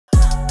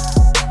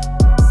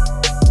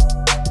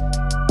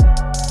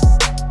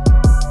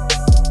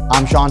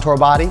I'm Sean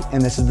Torbati, and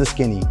this is The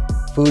Skinny,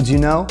 foods you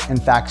know and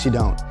facts you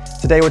don't.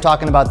 Today we're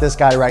talking about this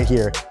guy right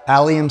here,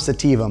 Allium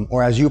sativum,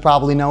 or as you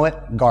probably know it,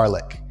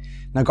 garlic.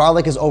 Now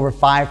garlic is over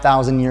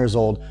 5,000 years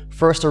old,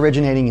 first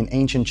originating in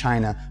ancient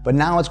China, but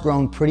now it's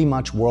grown pretty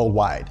much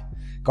worldwide.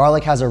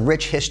 Garlic has a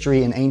rich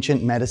history in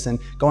ancient medicine,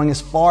 going as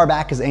far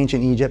back as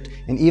ancient Egypt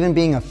and even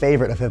being a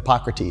favorite of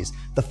Hippocrates,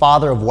 the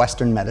father of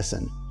Western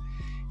medicine.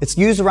 It's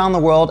used around the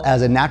world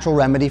as a natural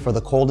remedy for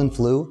the cold and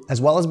flu,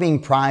 as well as being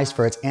prized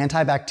for its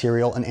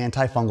antibacterial and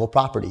antifungal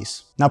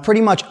properties. Now,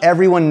 pretty much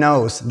everyone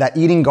knows that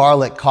eating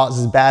garlic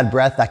causes bad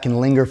breath that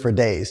can linger for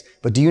days.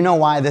 But do you know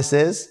why this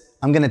is?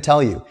 I'm gonna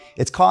tell you.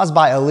 It's caused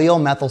by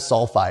allyl methyl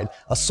sulfide,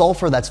 a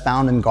sulfur that's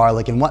found in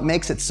garlic, and what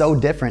makes it so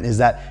different is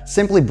that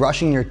simply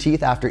brushing your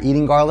teeth after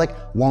eating garlic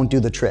won't do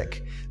the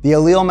trick. The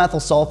allyl methyl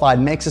sulfide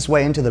makes its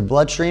way into the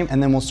bloodstream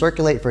and then will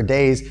circulate for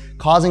days,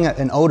 causing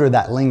an odor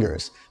that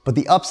lingers. But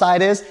the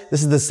upside is,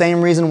 this is the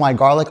same reason why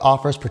garlic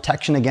offers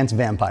protection against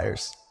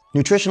vampires.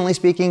 Nutritionally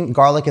speaking,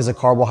 garlic is a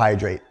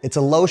carbohydrate. It's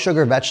a low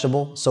sugar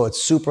vegetable, so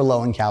it's super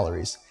low in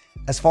calories.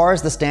 As far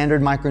as the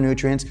standard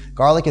micronutrients,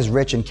 garlic is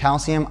rich in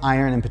calcium,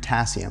 iron, and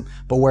potassium.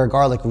 But where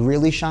garlic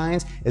really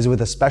shines is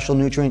with a special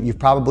nutrient you've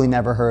probably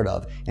never heard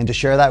of. And to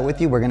share that with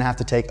you, we're gonna have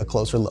to take a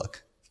closer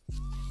look.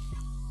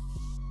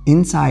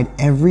 Inside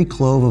every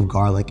clove of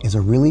garlic is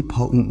a really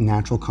potent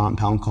natural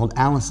compound called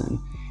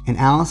allicin. And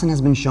allicin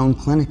has been shown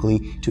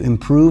clinically to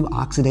improve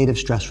oxidative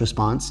stress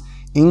response,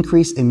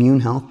 increase immune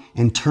health,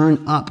 and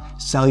turn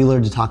up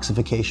cellular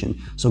detoxification.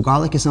 So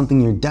garlic is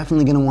something you're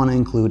definitely gonna wanna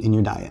include in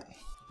your diet.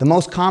 The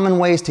most common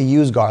ways to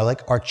use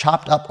garlic are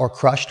chopped up or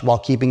crushed while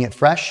keeping it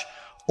fresh,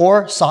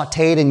 or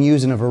sauteed and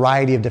used in a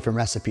variety of different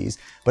recipes.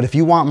 But if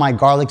you want my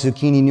garlic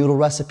zucchini noodle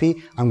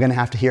recipe, I'm gonna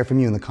have to hear from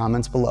you in the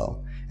comments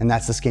below. And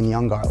that's The Skinny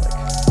on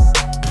garlic.